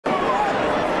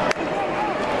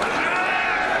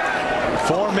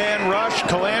Four-man rush.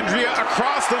 Colandrea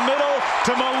across the middle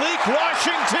to Malik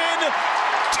Washington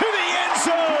to the end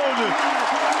zone.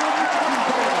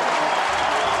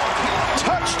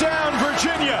 Touchdown,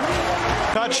 Virginia.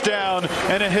 Touchdown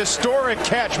and a historic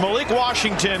catch. Malik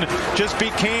Washington just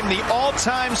became the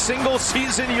all-time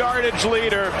single-season yardage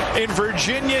leader in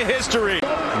Virginia history.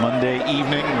 Monday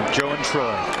evening with Joe and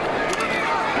Troy.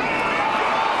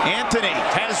 Anthony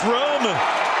has room.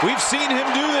 We've seen him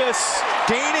do this,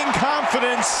 gaining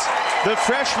confidence. The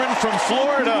freshman from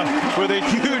Florida with a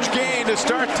huge gain to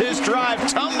start this drive,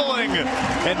 tumbling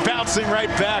and bouncing right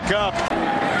back up.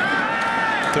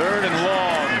 Third and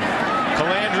long.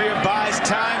 Colandrea buys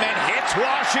time and hits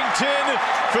Washington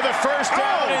for the first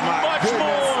down and much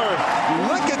more.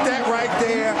 Look at that right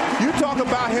there. You talk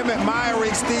about him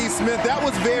admiring Steve Smith. That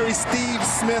was very Steve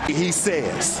Smith, he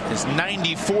says. His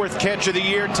 94th catch of the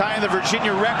year, tying the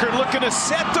Virginia record, looking to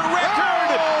set the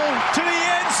record to the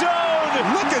end zone.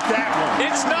 Look at that one.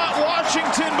 It's not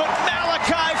Washington, but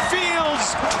Malachi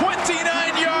Fields,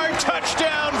 29-yard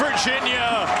touchdown,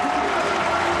 Virginia.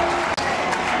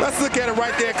 Let's look at it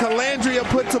right there. Colandrea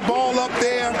puts a ball up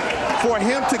there for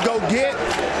him to go get.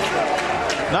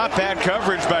 Not bad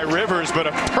coverage by Rivers, but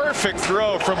a perfect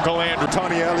throw from Colandrea.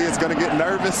 Tony Elliott's going to get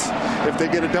nervous if they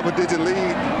get a double-digit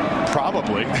lead.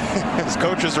 Probably. His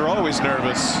coaches are always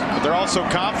nervous, but they're also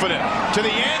confident. To the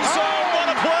end zone,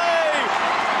 what a play!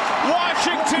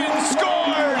 Washington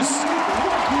scores!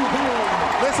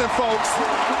 Listen, folks,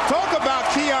 talk about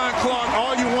Keon Clark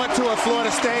all you want to at Florida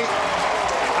State.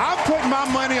 I'm putting my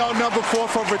money on number 4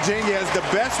 for Virginia as the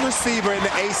best receiver in the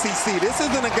ACC. This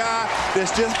isn't a guy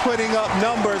that's just putting up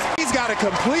numbers. He's got a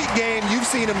complete game. You've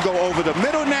seen him go over the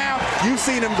middle now. You've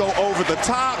seen him go over the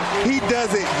top. He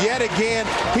does it yet again.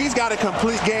 He's got a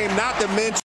complete game, not to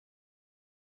mention